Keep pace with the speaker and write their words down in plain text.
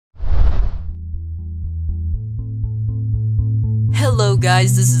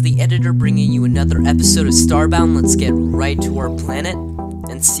guys, this is the editor bringing you another episode of Starbound. Let's get right to our planet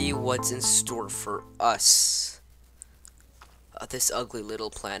and see what's in store for us. This ugly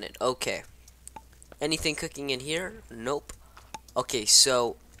little planet. Okay. Anything cooking in here? Nope. Okay,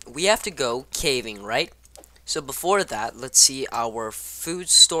 so we have to go caving, right? So before that, let's see our food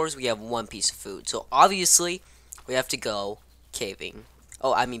stores. We have one piece of food. So obviously, we have to go caving.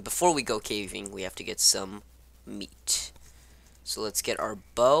 Oh, I mean, before we go caving, we have to get some meat. So let's get our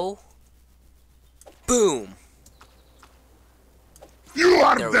bow. Boom! You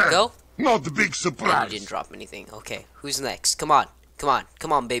are There we dead. go. Not a big And surprise. you didn't drop anything. Okay, who's next? Come on. Come on.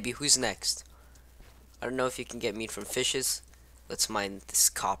 Come on, baby. Who's next? I don't know if you can get meat from fishes. Let's mine this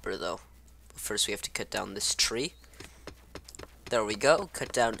copper, though. But first, we have to cut down this tree. There we go.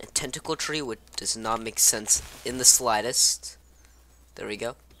 Cut down a tentacle tree, which does not make sense in the slightest. There we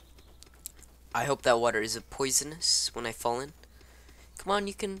go. I hope that water isn't poisonous when I fall in. Come on,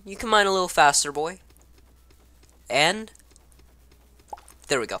 you can mine a little faster, boy. And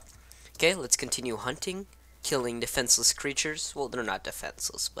there we go. Okay, let's continue hunting, killing defenseless creatures. Well, they're not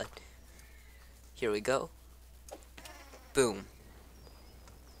defenseless, but here we go. Boom.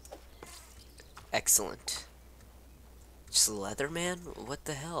 Excellent. Just leather, man? What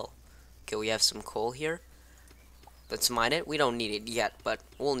the hell? Okay, we have some coal here. Let's mine it. We don't need it yet, but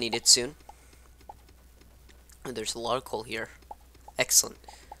we'll need it soon. And there's a lot of coal here. Excellent.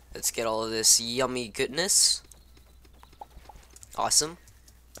 Let's get all of this yummy goodness. Awesome.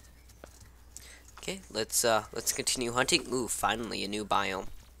 Okay, let's continue hunting. Ooh, finally a new biome.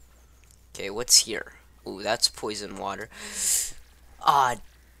 Okay, what's here? Ooh, that's poison water. Ah,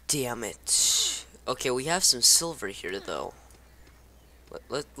 damn it. Okay, we have some silver here though.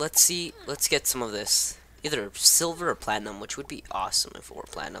 Let's see. Let's get some of this. Either silver or platinum, which would be awesome if it were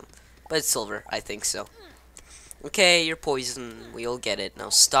platinum. But it's silver, I think so. Okay, you're poison. We'll get it. Now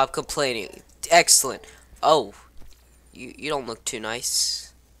stop complaining. Excellent. Oh, you don't look too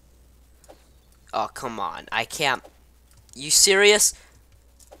nice. Oh, come on. I can't. You serious?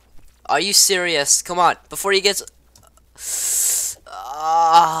 Are you serious? Come on. Before he gets...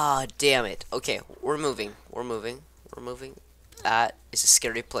 Ah, damn it. Okay, we're moving. We're moving. We're moving. That is a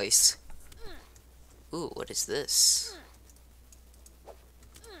scary place. Ooh, what is this?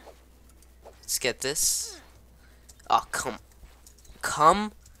 Let's get this. Oh,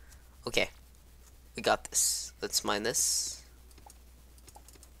 come. Okay, we got this. Let's mine this.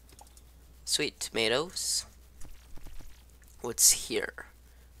 Sweet tomatoes. What's here?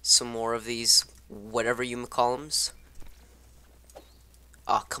 Some more of these, whatever you call them.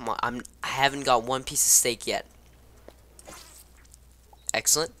 Oh, come on. I haven't got one piece of steak yet.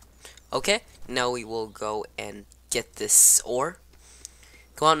 Excellent. Okay, now we will go and get this ore.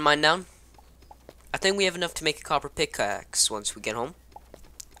 Come on, mine down. I think we have enough to make a copper pickaxe once we get home.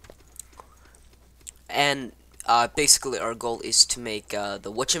 And basically our goal is to make the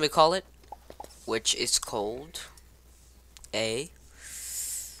whatchamacallit, which is called a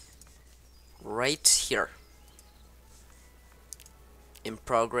right here. In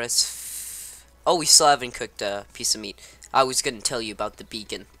progress. Oh, we still haven't cooked a piece of meat. I was gonna tell you about the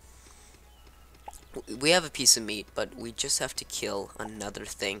beacon. We have a piece of meat, but we just have to kill another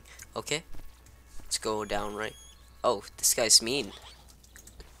thing. Okay? Let's go down right. Oh, this guy's mean.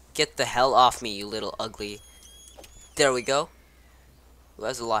 Get the hell off me, you little ugly. There we go. Who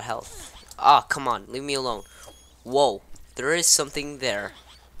has a lot of health? Ah, come on. Leave me alone. Whoa. There is something there.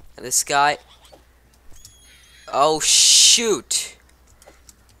 And this guy... Oh, shoot.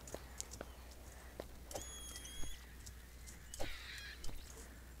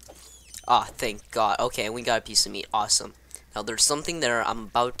 Ah, thank God. Okay, we got a piece of meat. Awesome. Now, there's something there. I'm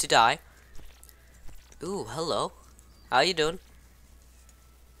about to die. Ooh, hello. How you doing?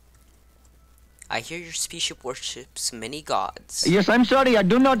 I hear your species worships many gods. Yes, I'm sorry, I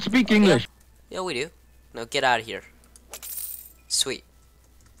do not speak English. Yeah, we do. Now get out of here. Sweet.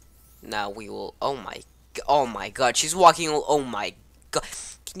 Now we will. Oh my God! She's walking. Oh my God!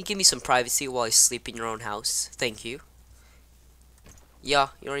 Can you give me some privacy while I sleep in your own house? Thank you. Yeah,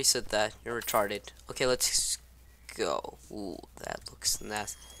 you already said that. You're retarded. Okay, let's go. Ooh, that looks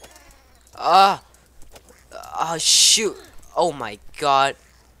nasty. Ah. Oh, shoot. Oh my God.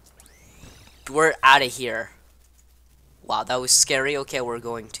 We're out of here. Wow, that was scary. Okay, we're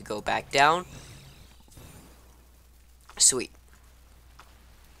going to go back down. Sweet.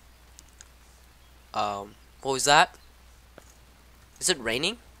 What was that? Is it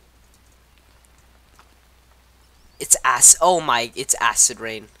raining? It's it's acid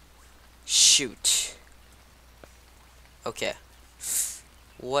rain. Shoot. Okay.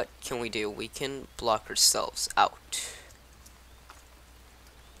 What can we do? We can block ourselves out.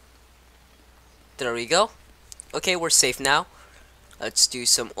 There we go. Okay, we're safe now. Let's do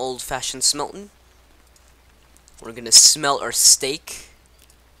some old-fashioned smelting. We're gonna smelt our steak.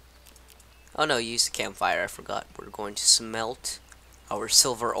 Oh no, use the campfire, I forgot. We're going to smelt our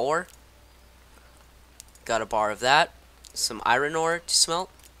silver ore. Got a bar of that. Some iron ore to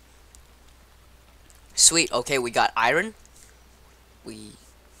smelt. Sweet, okay, we got iron.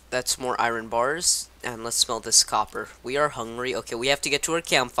 That's more iron bars. And let's smelt this copper. We are hungry. Okay, we have to get to our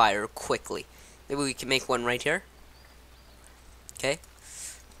campfire quickly. Maybe we can make one right here. Okay.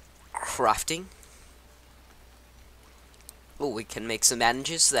 Crafting. Oh, we can make some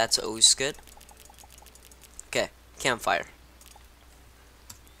bandages. That's always good. Okay, campfire.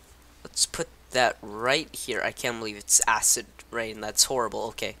 Let's put that right here. I can't believe it's acid rain. That's horrible.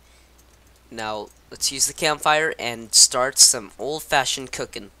 Okay. Now, let's use the campfire and start some old-fashioned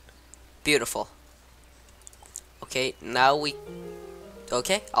cooking. Beautiful. Okay, now we...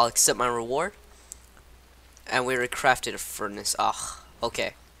 Okay, I'll accept my reward. And we crafted a furnace. Ah,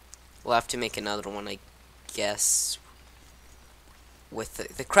 okay. We'll have to make another one, I guess. With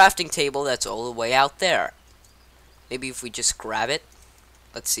the crafting table that's all the way out there. Maybe if we just grab it.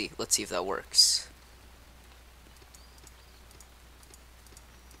 Let's see if that works.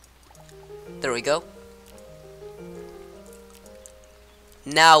 There we go.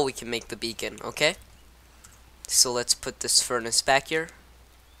 Now we can make the beacon, okay? So let's put this furnace back here.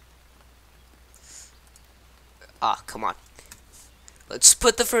 Ah, come on. Let's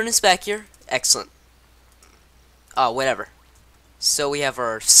put the furnace back here. Excellent. Ah, whatever. So we have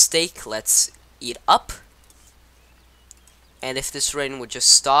our steak. Let's eat up. And if this rain would just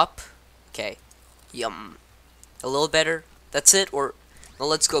stop. Okay. Yum. A little better. That's it. Or well,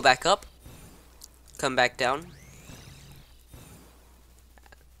 let's go back up. Come back down.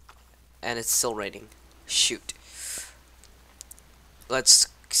 And it's still raining. Shoot. Let's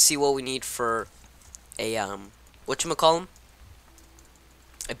see what we need for a whatchamacallem?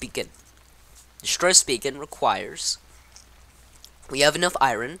 A beacon. The stress beacon requires we have enough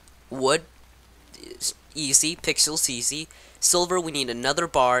iron, wood is easy, pixels easy, silver we need another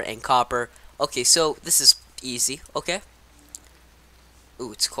bar, and copper. Okay, so this is easy, okay?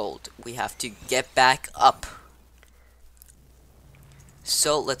 Ooh, it's cold. We have to get back up.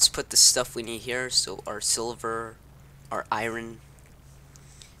 So let's put the stuff we need here. So our silver, our iron.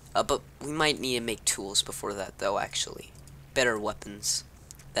 But we might need to make tools before that though, actually. Better weapons.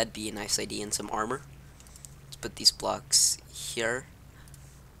 That'd be a nice idea, and some armor. Let's put these blocks here.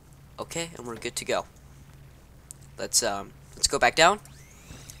 Okay, and we're good to go. Let's go back down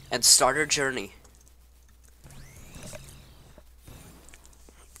and start our journey.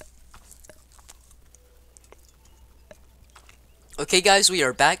 Okay guys, we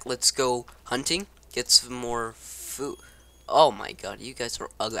are back. Let's go hunting. Get some more food. Oh my god, you guys are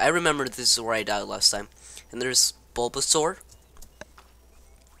ugly. I remember this is where I died last time. And there's Bulbasaur.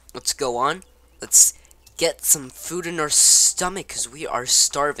 Let's go on. Let's get some food in our stomach because we are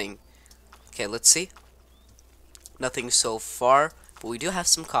starving. Okay, let's see. Nothing so far, but we do have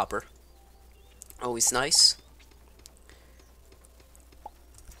some copper. Always nice.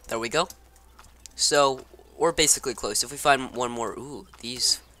 There we go. So, we're basically close. If we find one more, ooh,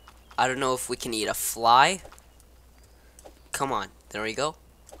 these, I don't know if we can eat a fly. Come on, there we go.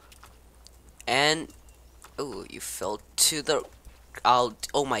 And, ooh, you fell to the,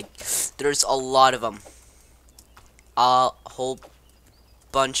 oh my, there's a lot of them. A whole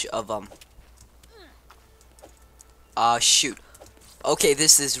bunch of them. Shoot. Okay,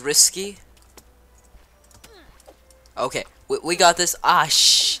 this is risky. Okay, we got this. Ah,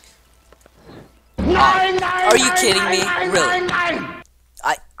 shh. Are you kidding me? Really?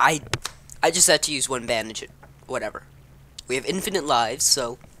 I just had to use one bandage. Whatever. We have infinite lives,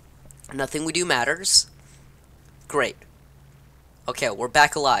 so nothing we do matters. Great. Okay, we're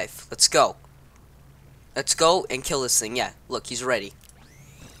back alive. Let's go. Let's go and kill this thing. Yeah, look, he's ready.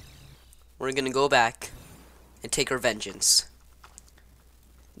 We're gonna go back and take our vengeance.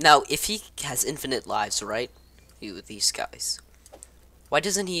 Now, if he has infinite lives, right? You, these guys. Why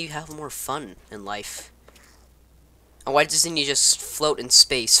doesn't he have more fun in life? And why doesn't he just float in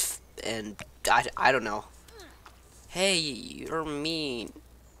space and I don't know. Hey, you're mean.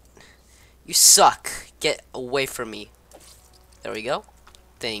 You suck. Get away from me. There we go.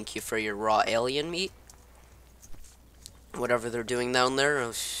 Thank you for your raw alien meat. Whatever they're doing down there.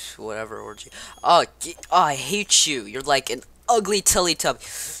 Whatever orgy. Oh, I hate you. You're like an ugly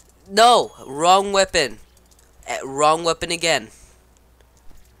Teletubby. No, wrong weapon. Wrong weapon again.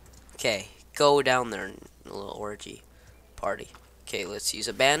 Okay, go down there in a little orgy party. Okay, let's use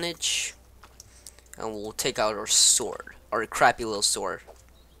a bandage. And we'll take out our sword. Our crappy little sword.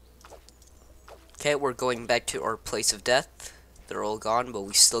 Okay, we're going back to our place of death. They're all gone, but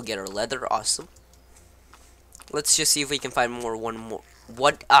we still get our leather. Awesome. Let's just see if we can find one more.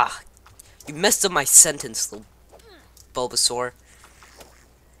 What? Ah, you messed up my sentence, little Bulbasaur.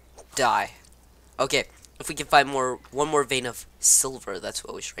 Die. Okay, if we can find one more vein of silver, that's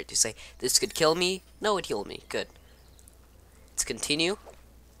what we should try to say. This could kill me. No, it healed me. Good. Let's continue.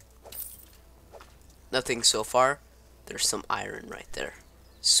 Nothing so far. There's some iron right there.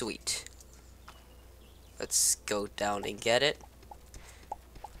 Sweet. Let's go down and get it.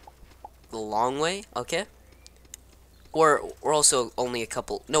 The long way, okay. We're also only a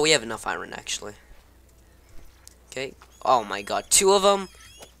couple. No, we have enough iron actually. Okay. Oh my god, 2 of them.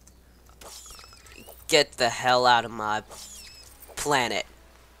 Get the hell out of my planet.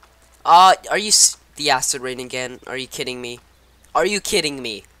 Are you the acid rain again? Are you kidding me? Are you kidding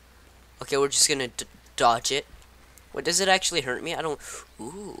me? Okay, we're just gonna dodge it. What, does it actually hurt me? I don't.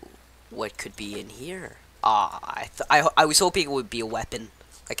 Ooh, what could be in here? I was hoping it would be a weapon,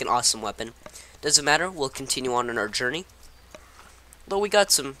 like an awesome weapon. Doesn't matter. We'll continue on in our journey. Though we got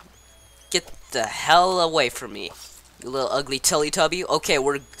some. Get the hell away from me, you little ugly Teletubby. Okay,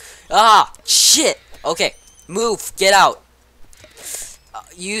 we're. Ah, shit. Okay, move. Get out.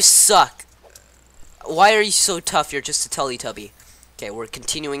 You suck. Why are you so tough? You're just a Teletubby. Okay, we're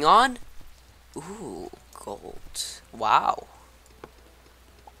continuing on. Ooh, gold. Wow.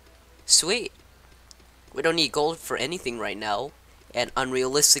 Sweet. We don't need gold for anything right now. And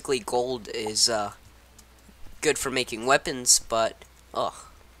unrealistically, gold is good for making weapons, but ugh.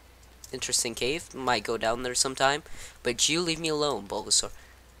 Interesting cave. Might go down there sometime. But you leave me alone, Bulbasaur.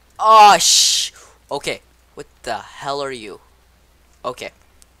 Oh, shh. Okay. What the hell are you? Okay.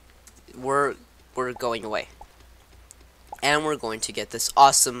 We're going away. And we're going to get this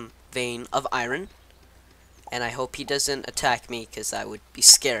awesome vein of iron. And I hope he doesn't attack me, because that would be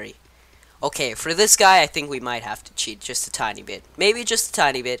scary. Okay, for this guy, I think we might have to cheat just a tiny bit. Maybe just a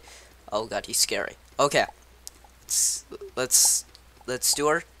tiny bit. Oh god, he's scary. Okay. Let's do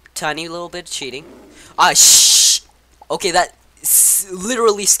our tiny little bit of cheating. Ah, shh! Okay, that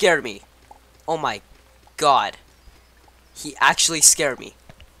literally scared me. Oh my god. He actually scared me.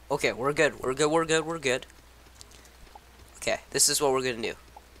 Okay, we're good. We're good, we're good, we're good. Okay, this is what we're gonna do.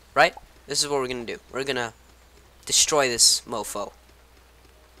 Right? This is what we're gonna do. We're gonna destroy this mofo.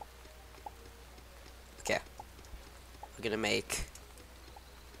 Okay. We're gonna make...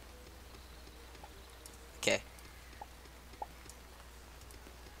 Okay.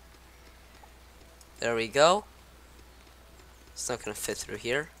 There we go. It's not gonna fit through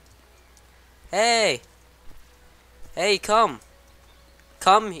here. Hey! Hey, come!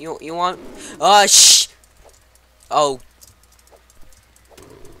 Come, you want... shh! Oh.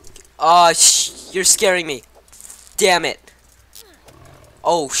 You're scaring me. Damn it.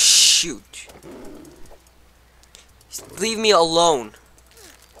 Oh, shoot. Leave me alone.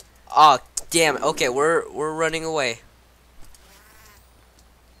 Ah, damn it. Okay, we're running away.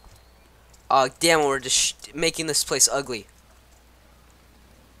 Damn it, we're just making this place ugly.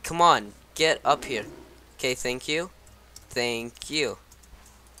 Come on, get up here. Okay, thank you. Thank you.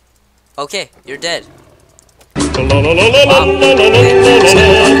 Okay, you're dead. And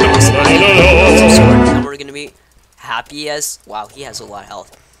we're gonna be happy as... Wow, he has a lot of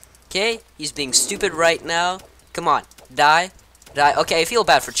health. Okay, he's being stupid right now. Come on, die. Die. Okay, I feel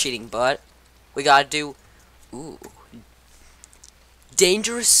bad for cheating, but we gotta do... Ooh.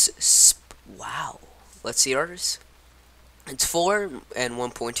 Dangerous... Wow. Let's see ours. It's 4 and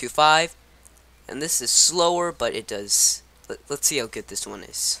 1.25. And this is slower, but it does... Let's see how good this one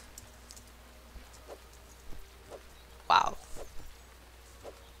is. Wow.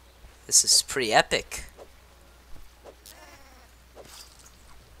 This is pretty epic.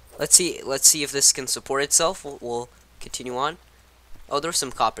 Let's see if this can support itself. We'll continue on. Oh, there's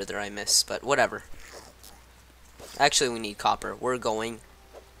some copper there I missed, but whatever. Actually, we need copper. We're going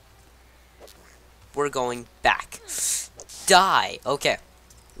back. Die. Okay.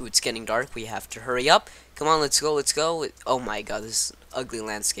 Ooh, it's getting dark. We have to hurry up. Come on, let's go. Let's go. Oh my god, this is an ugly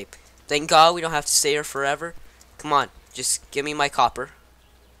landscape. Thank God we don't have to stay here forever. Come on, just give me my copper.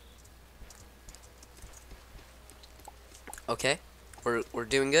 Okay, we're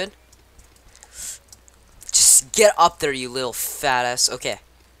doing good. Just get up there, you little fat ass. Okay.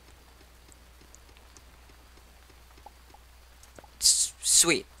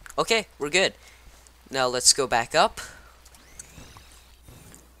 Sweet. Okay, we're good. Now let's go back up.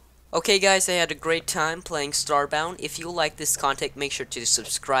 Okay guys, I had a great time playing Starbound. If you like this content, make sure to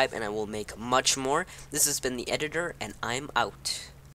subscribe and I will make much more. This has been the editor and I'm out.